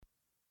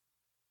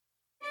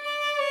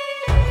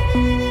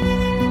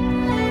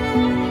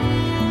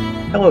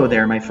Hello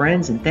there, my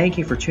friends, and thank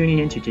you for tuning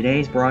in to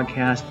today's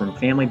broadcast from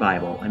Family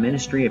Bible, a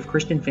ministry of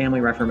Christian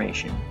Family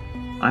Reformation.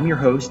 I'm your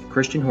host,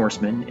 Christian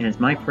Horseman, and it's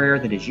my prayer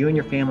that as you and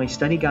your family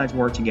study God's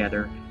Word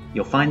together,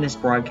 you'll find this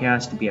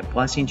broadcast to be a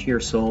blessing to your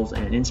souls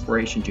and an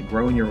inspiration to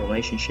grow in your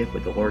relationship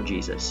with the Lord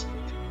Jesus.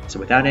 So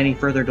without any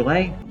further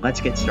delay, let's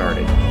get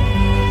started.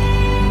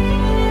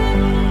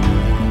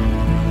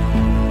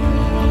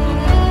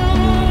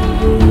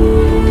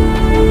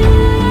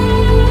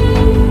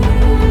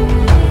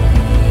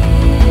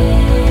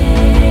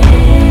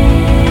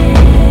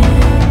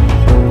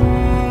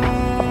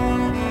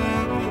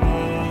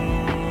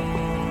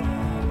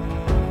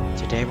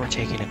 Today we're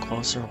taking a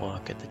closer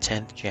look at the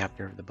 10th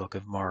chapter of the book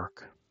of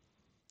Mark.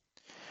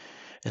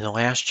 In the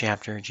last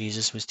chapter,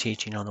 Jesus was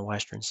teaching on the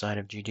western side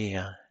of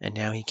Judea, and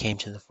now he came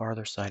to the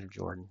farther side of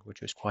Jordan,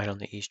 which was quite on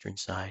the eastern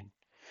side.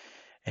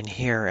 And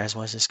here, as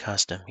was his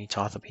custom, he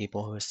taught the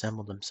people who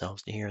assembled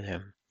themselves to hear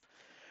him.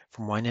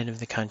 From one end of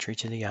the country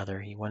to the other,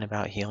 he went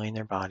about healing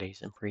their bodies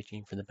and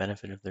preaching for the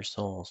benefit of their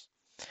souls.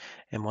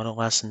 And what a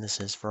lesson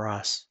this is for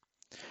us.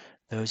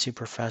 Those who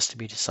profess to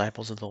be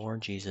disciples of the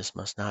Lord Jesus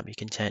must not be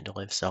content to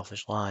live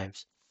selfish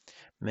lives,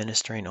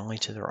 ministering only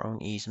to their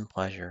own ease and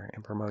pleasure,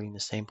 and promoting the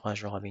same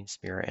pleasure-loving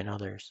spirit in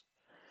others.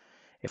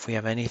 If we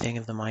have anything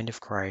of the mind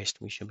of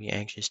Christ, we shall be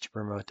anxious to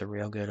promote the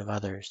real good of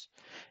others,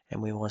 and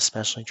we will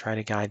especially try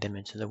to guide them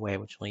into the way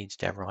which leads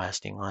to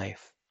everlasting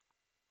life.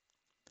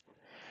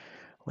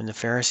 When the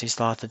Pharisees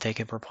thought that they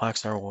could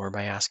perplex our Lord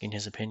by asking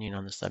his opinion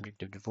on the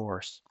subject of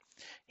divorce,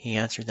 he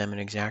answered them in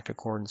exact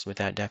accordance with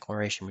that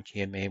declaration which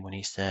he had made when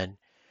he said,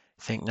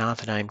 "Think not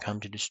that I am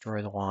come to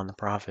destroy the law and the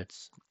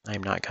prophets. I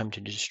am not come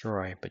to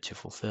destroy, but to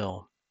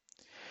fulfill."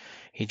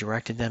 He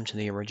directed them to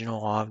the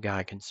original law of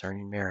God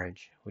concerning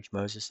marriage, which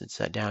Moses had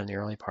set down in the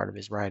early part of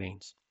his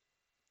writings.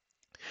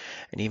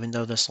 And even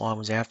though this law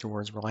was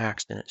afterwards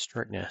relaxed in its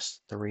strictness,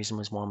 the reason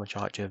was one which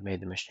ought to have made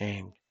them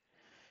ashamed.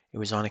 It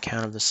was on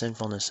account of the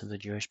sinfulness of the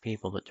Jewish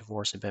people that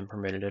divorce had been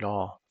permitted at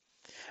all.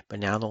 But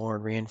now the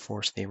Lord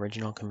reinforced the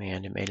original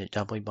command and made it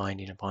doubly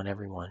binding upon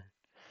everyone.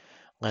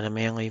 "Let a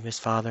man leave his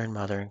father and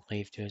mother and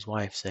cleave to his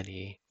wife," said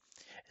he,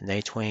 "and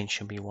they twain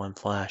shall be one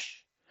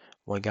flesh.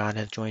 What God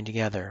hath joined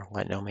together,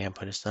 let no man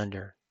put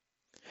asunder."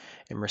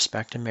 In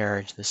respect to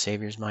marriage, the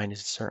Savior's mind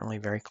is certainly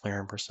very clear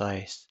and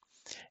precise,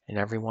 and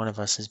every one of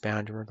us is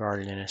bound to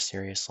regard it in a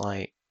serious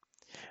light.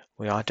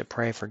 We ought to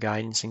pray for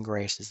guidance and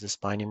grace as this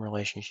binding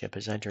relationship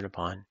is entered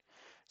upon,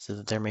 so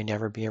that there may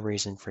never be a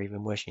reason for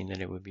even wishing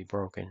that it would be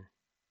broken.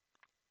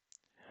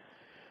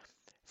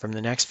 From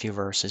the next few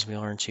verses we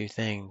learn two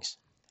things.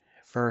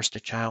 First, a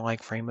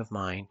childlike frame of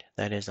mind,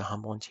 that is, a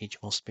humble and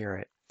teachable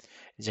spirit,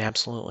 is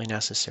absolutely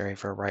necessary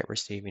for a right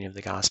receiving of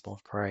the gospel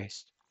of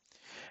Christ.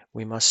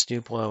 We must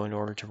stoop low in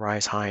order to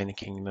rise high in the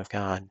kingdom of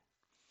God.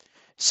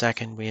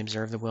 Second, we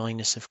observe the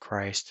willingness of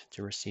Christ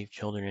to receive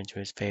children into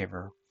his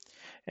favor,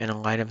 and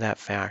in light of that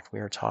fact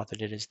we are taught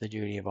that it is the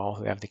duty of all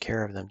who have the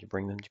care of them to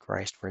bring them to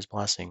Christ for his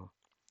blessing.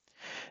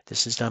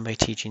 This is done by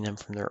teaching them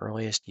from their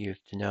earliest youth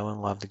to know and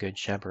love the Good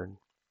Shepherd.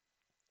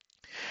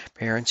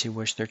 Parents who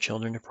wish their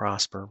children to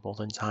prosper, both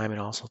in time and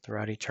also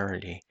throughout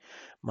eternity,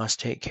 must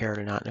take care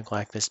to not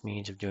neglect this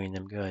means of doing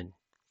them good.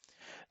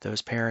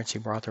 Those parents who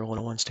brought their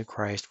little ones to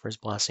Christ for his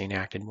blessing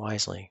acted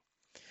wisely.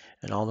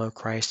 And although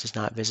Christ is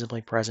not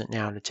visibly present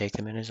now to take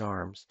them in his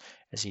arms,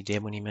 as he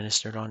did when he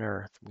ministered on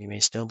earth, we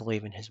may still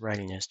believe in his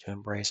readiness to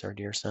embrace our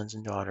dear sons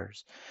and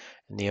daughters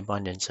in the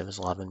abundance of his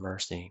love and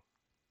mercy.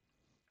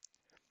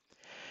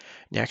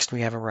 Next,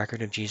 we have a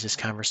record of Jesus'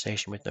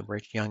 conversation with the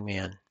rich young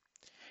man.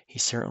 He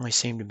certainly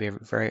seemed to be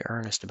very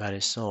earnest about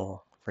his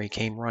soul, for he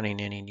came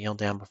running and he kneeled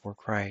down before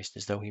Christ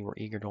as though he were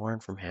eager to learn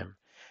from him,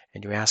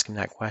 and to ask him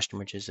that question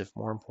which is of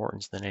more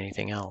importance than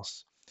anything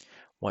else: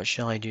 "What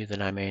shall I do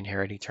that I may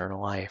inherit eternal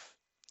life?"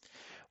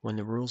 When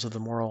the rules of the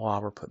moral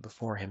law were put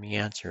before him, he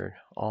answered,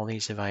 "All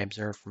these have I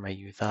observed from my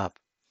youth up."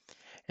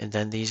 And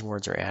then these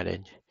words are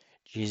added: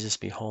 "Jesus,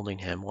 beholding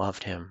him,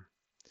 loved him."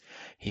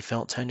 He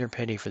felt tender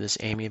pity for this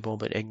amiable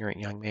but ignorant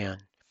young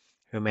man,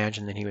 who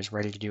imagined that he was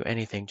ready to do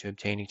anything to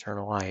obtain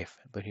eternal life,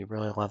 but who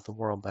really loved the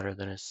world better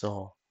than his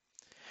soul.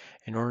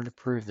 In order to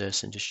prove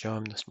this and to show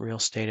him the real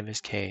state of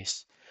his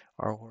case,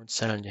 our Lord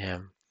said unto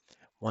him,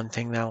 "One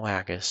thing thou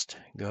lackest: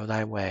 go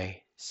thy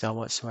way, sell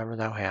whatsoever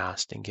thou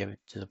hast, and give it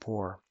to the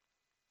poor."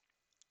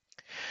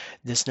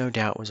 This no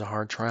doubt was a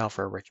hard trial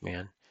for a rich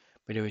man,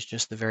 but it was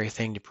just the very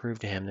thing to prove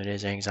to him that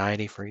his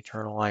anxiety for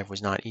eternal life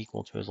was not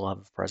equal to his love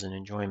of present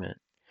enjoyment.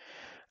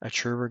 A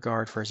true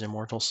regard for his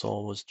immortal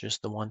soul was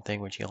just the one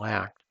thing which he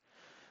lacked.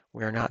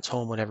 We are not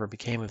told whatever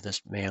became of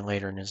this man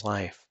later in his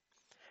life.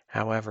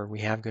 However,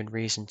 we have good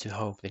reason to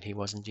hope that he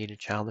was indeed a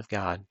child of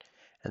God,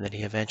 and that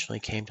he eventually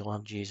came to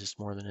love Jesus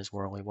more than his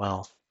worldly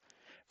wealth.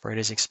 For it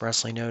is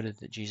expressly noted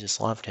that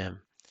Jesus loved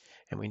him,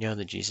 and we know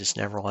that Jesus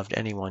never loved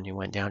anyone who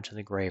went down to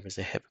the grave as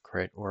a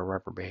hypocrite or a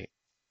reprobate.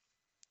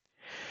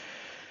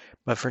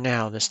 But for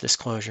now, this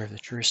disclosure of the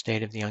true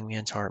state of the young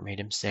man's heart made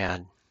him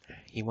sad.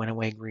 He went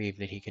away grieved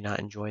that he could not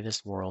enjoy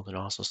this world and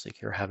also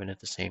secure heaven at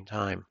the same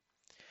time.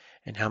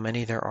 And how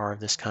many there are of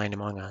this kind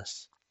among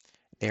us!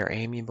 They are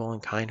amiable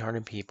and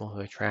kind-hearted people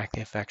who attract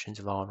the affections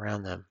of all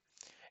around them,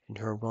 and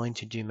who are willing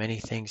to do many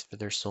things for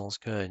their soul's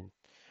good,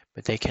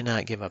 but they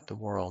cannot give up the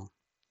world.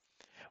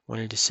 When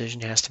a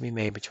decision has to be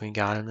made between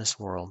God and this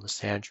world, the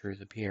sad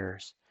truth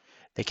appears.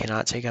 They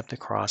cannot take up the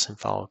cross and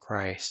follow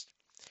Christ.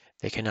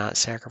 They cannot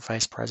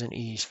sacrifice present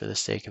ease for the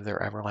sake of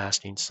their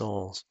everlasting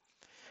souls,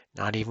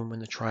 not even when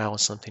the trial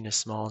is something as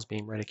small as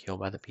being ridiculed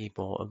by the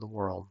people of the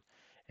world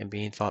and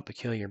being thought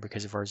peculiar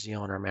because of our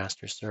zeal in our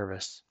Master's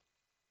service.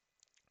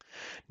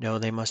 No,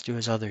 they must do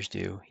as others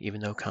do, even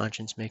though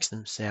conscience makes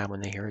them sad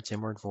when they hear its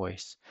inward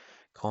voice,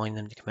 calling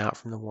them to come out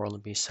from the world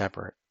and be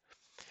separate,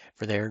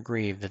 for they are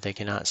grieved that they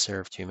cannot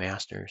serve two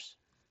masters.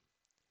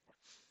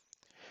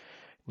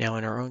 Now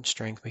in our own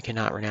strength we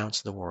cannot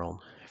renounce the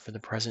world, for the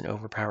present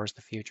overpowers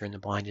the future in the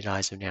blinded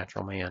eyes of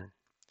natural man.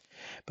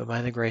 But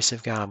by the grace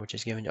of God, which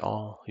is given to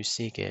all who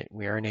seek it,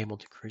 we are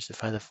enabled to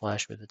crucify the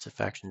flesh with its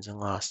affections and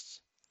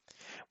lusts.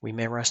 We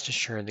may rest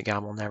assured that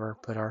God will never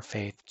put our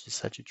faith to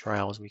such a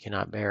trial as we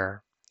cannot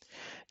bear.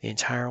 The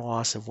entire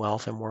loss of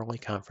wealth and worldly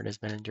comfort has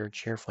been endured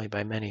cheerfully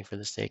by many for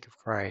the sake of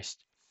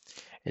Christ,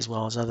 as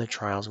well as other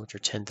trials which are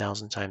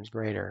 10,000 times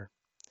greater.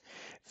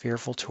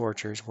 Fearful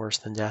tortures, worse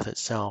than death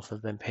itself,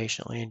 have been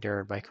patiently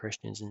endured by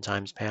Christians in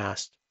times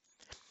past.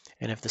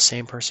 And if the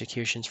same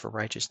persecutions for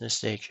righteousness'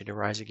 sake should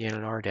arise again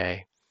in our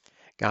day,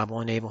 God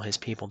will enable his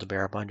people to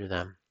bear up under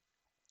them.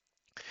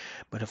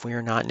 But if we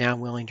are not now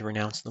willing to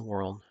renounce the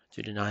world,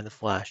 to deny the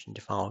flesh, and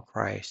to follow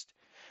Christ,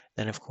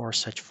 then of course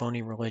such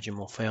phony religion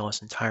will fail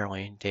us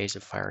entirely in days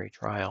of fiery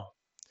trial.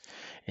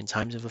 In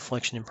times of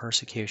affliction and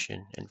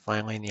persecution, and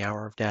finally in the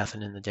hour of death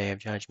and in the day of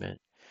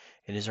judgment,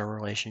 it is our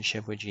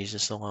relationship with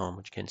Jesus alone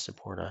which can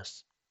support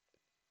us.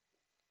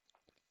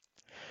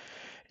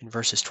 In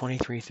verses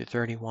 23 through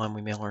 31,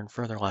 we may learn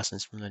further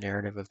lessons from the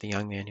narrative of the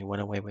young man who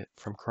went away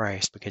from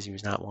Christ because he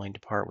was not willing to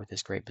part with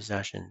his great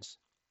possessions.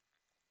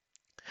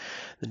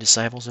 The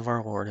disciples of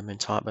our Lord had been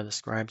taught by the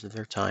scribes of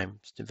their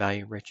times to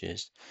value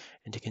riches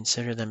and to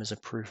consider them as a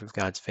proof of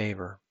God's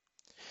favor.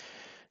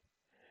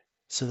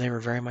 So they were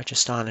very much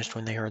astonished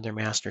when they heard their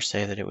master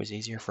say that it was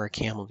easier for a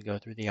camel to go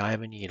through the eye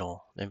of a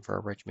needle than for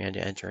a rich man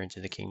to enter into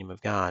the kingdom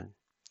of God.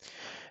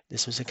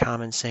 This was a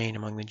common saying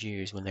among the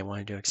Jews when they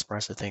wanted to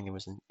express a thing that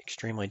was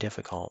extremely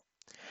difficult.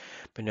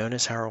 But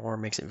notice how our Lord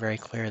makes it very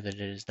clear that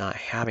it is not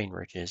having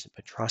riches,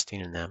 but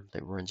trusting in them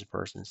that ruins a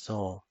person's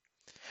soul.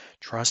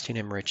 Trusting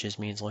in riches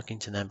means looking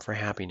to them for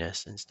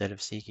happiness instead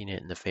of seeking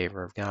it in the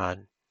favor of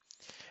God.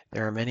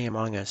 There are many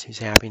among us whose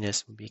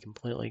happiness would be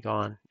completely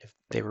gone if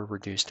they were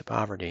reduced to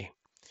poverty.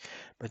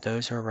 But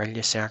those who are ready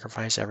to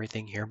sacrifice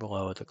everything here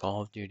below at the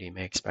call of duty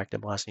may expect a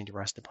blessing to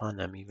rest upon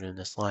them even in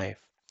this life,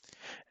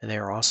 and they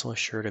are also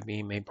assured of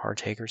being made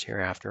partakers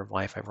hereafter of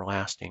life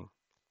everlasting.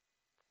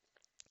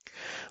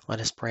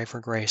 Let us pray for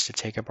grace to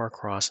take up our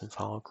cross and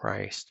follow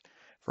Christ,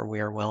 for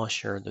we are well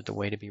assured that the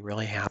way to be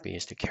really happy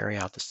is to carry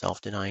out the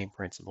self-denying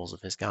principles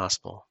of his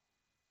gospel.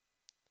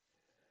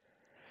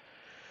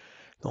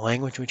 The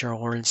language which our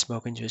Lord had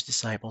spoken to his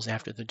disciples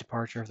after the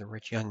departure of the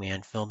rich young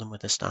man filled them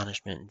with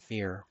astonishment and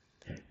fear.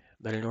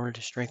 But in order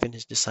to strengthen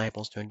his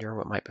disciples to endure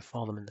what might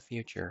befall them in the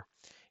future,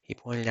 he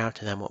pointed out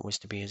to them what was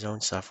to be his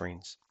own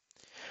sufferings.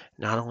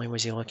 Not only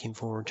was he looking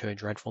forward to a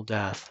dreadful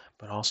death,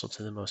 but also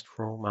to the most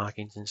cruel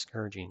mockings and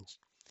scourgings.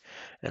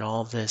 And all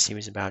of this he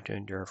was about to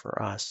endure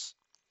for us.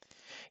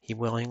 He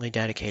willingly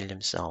dedicated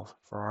himself,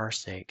 for our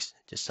sakes,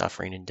 to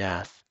suffering and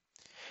death.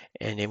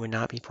 And it would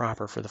not be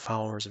proper for the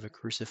followers of a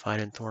crucified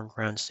and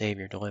thorn-crowned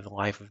Savior to live a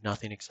life of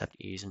nothing except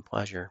ease and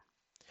pleasure.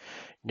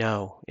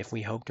 No, if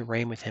we hope to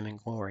reign with him in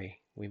glory,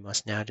 we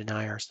must now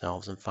deny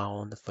ourselves and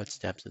follow in the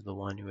footsteps of the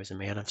one who is a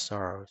man of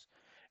sorrows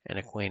and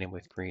acquainted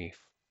with grief.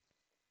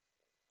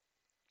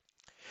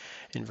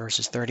 In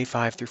verses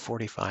 35 through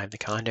 45, the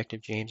conduct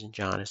of James and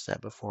John is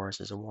set before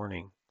us as a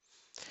warning.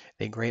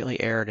 They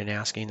greatly erred in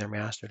asking their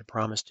master to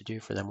promise to do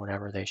for them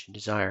whatever they should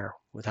desire,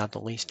 without the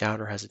least doubt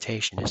or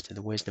hesitation as to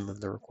the wisdom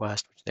of the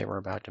request which they were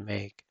about to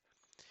make.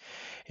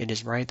 It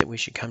is right that we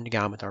should come to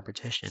God with our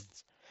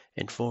petitions,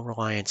 in full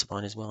reliance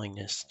upon his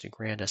willingness to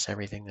grant us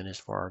everything that is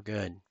for our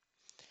good.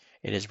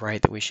 It is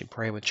right that we should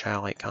pray with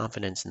childlike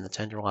confidence in the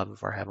tender love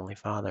of our Heavenly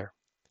Father.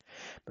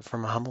 But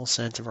from a humble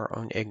sense of our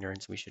own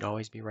ignorance we should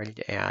always be ready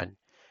to add,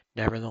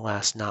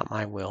 "Nevertheless, not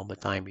my will,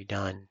 but thine be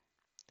done."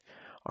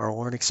 Our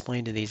Lord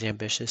explained to these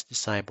ambitious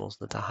disciples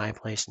that the high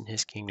place in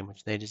his kingdom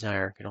which they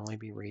desire could only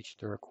be reached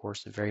through a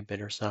course of very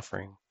bitter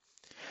suffering,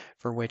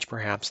 for which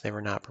perhaps they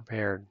were not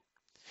prepared.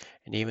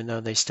 And even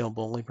though they still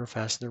boldly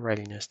professed their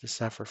readiness to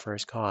suffer for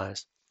his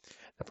cause,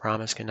 the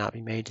promise could not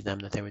be made to them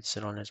that they would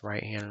sit on his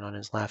right hand and on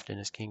his left in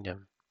his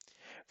kingdom,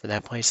 for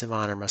that place of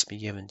honor must be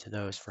given to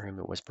those for whom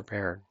it was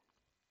prepared.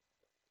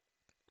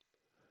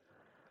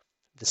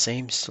 The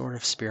same sort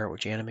of spirit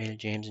which animated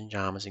James and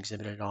John was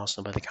exhibited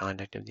also by the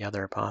conduct of the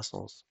other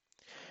apostles.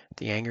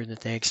 The anger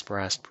that they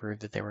expressed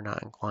proved that they were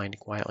not inclined to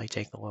quietly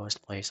take the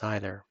lowest place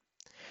either.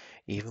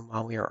 Even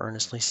while we are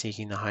earnestly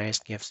seeking the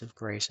highest gifts of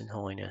grace and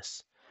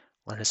holiness,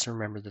 let us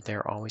remember that they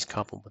are always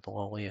coupled with the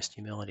lowliest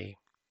humility.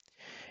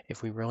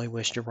 If we really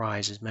wish to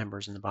rise as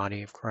members in the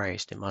body of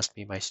Christ, it must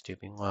be by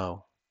stooping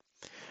low.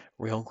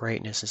 Real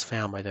greatness is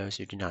found by those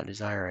who do not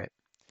desire it.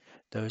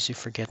 Those who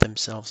forget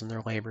themselves in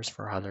their labors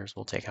for others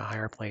will take a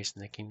higher place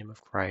in the kingdom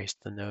of Christ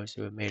than those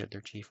who have made it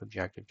their chief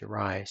objective to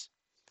rise.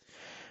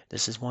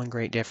 This is one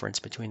great difference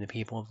between the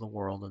people of the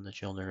world and the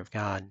children of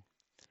God.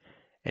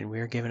 And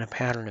we are given a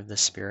pattern of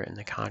this spirit in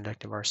the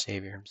conduct of our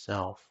Savior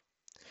himself.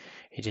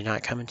 He did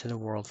not come into the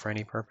world for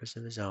any purpose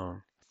of his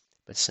own,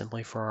 but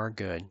simply for our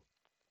good,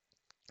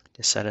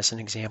 to set us an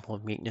example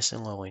of meekness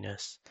and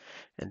lowliness,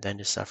 and then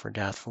to suffer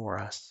death for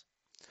us.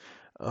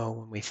 Oh,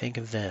 when we think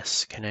of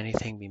this, can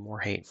anything be more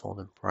hateful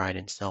than pride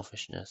and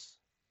selfishness?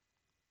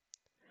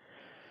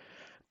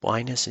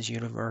 Blindness is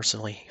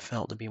universally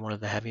felt to be one of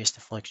the heaviest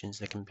afflictions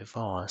that can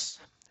befall us,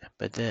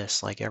 but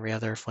this, like every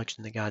other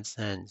affliction that God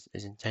sends,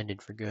 is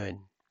intended for good.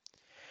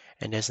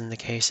 And as in the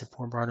case of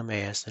poor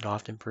Bartimaeus, it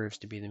often proves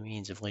to be the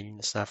means of leading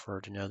the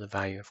sufferer to know the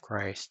value of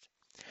Christ,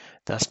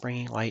 thus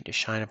bringing light to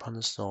shine upon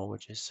the soul,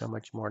 which is so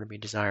much more to be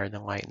desired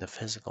than light in the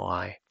physical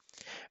eye,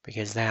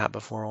 because that,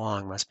 before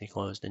long, must be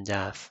closed in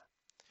death.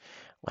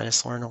 Let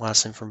us learn a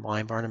lesson from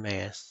blind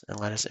Bartimaeus, and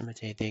let us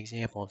imitate the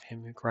example of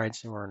him who cried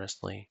so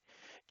earnestly,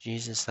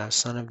 Jesus, thou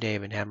Son of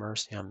David, have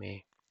mercy on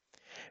me.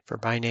 For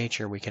by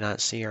nature we cannot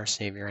see our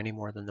Savior any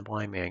more than the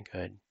blind man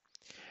could,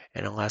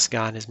 and unless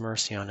God has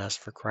mercy on us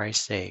for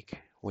Christ's sake,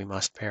 we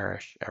must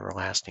perish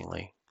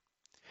everlastingly.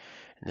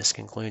 And this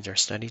concludes our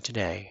study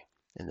today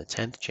in the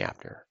 10th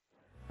chapter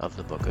of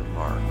the book of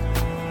Mark.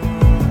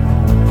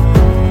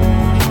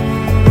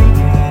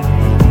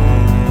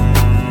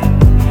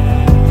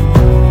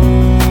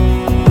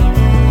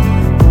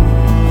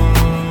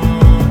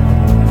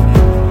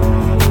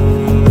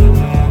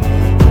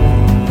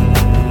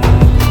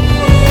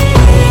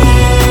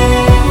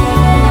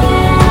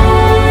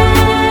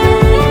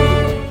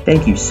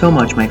 Thank you so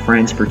much, my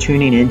friends, for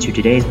tuning in to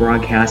today's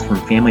broadcast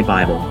from Family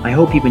Bible. I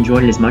hope you've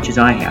enjoyed it as much as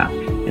I have,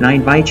 and I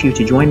invite you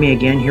to join me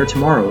again here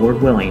tomorrow,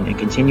 Lord willing, and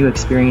continue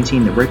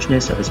experiencing the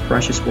richness of His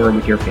precious Word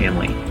with your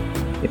family.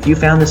 If you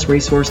found this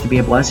resource to be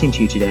a blessing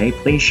to you today,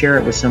 please share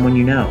it with someone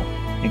you know,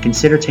 and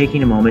consider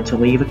taking a moment to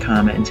leave a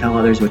comment and tell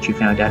others what you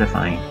found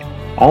edifying.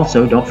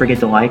 Also, don't forget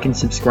to like and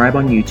subscribe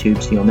on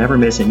YouTube so you'll never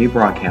miss a new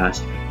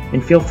broadcast.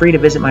 And feel free to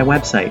visit my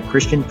website,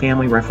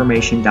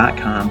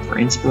 ChristianFamilyReformation.com, for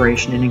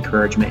inspiration and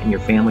encouragement in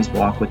your family's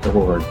walk with the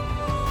Lord.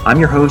 I'm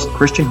your host,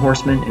 Christian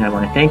Horseman, and I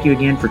want to thank you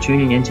again for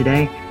tuning in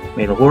today.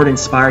 May the Lord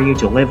inspire you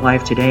to live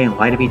life today in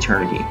light of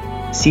eternity.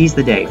 Seize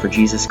the day for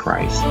Jesus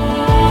Christ.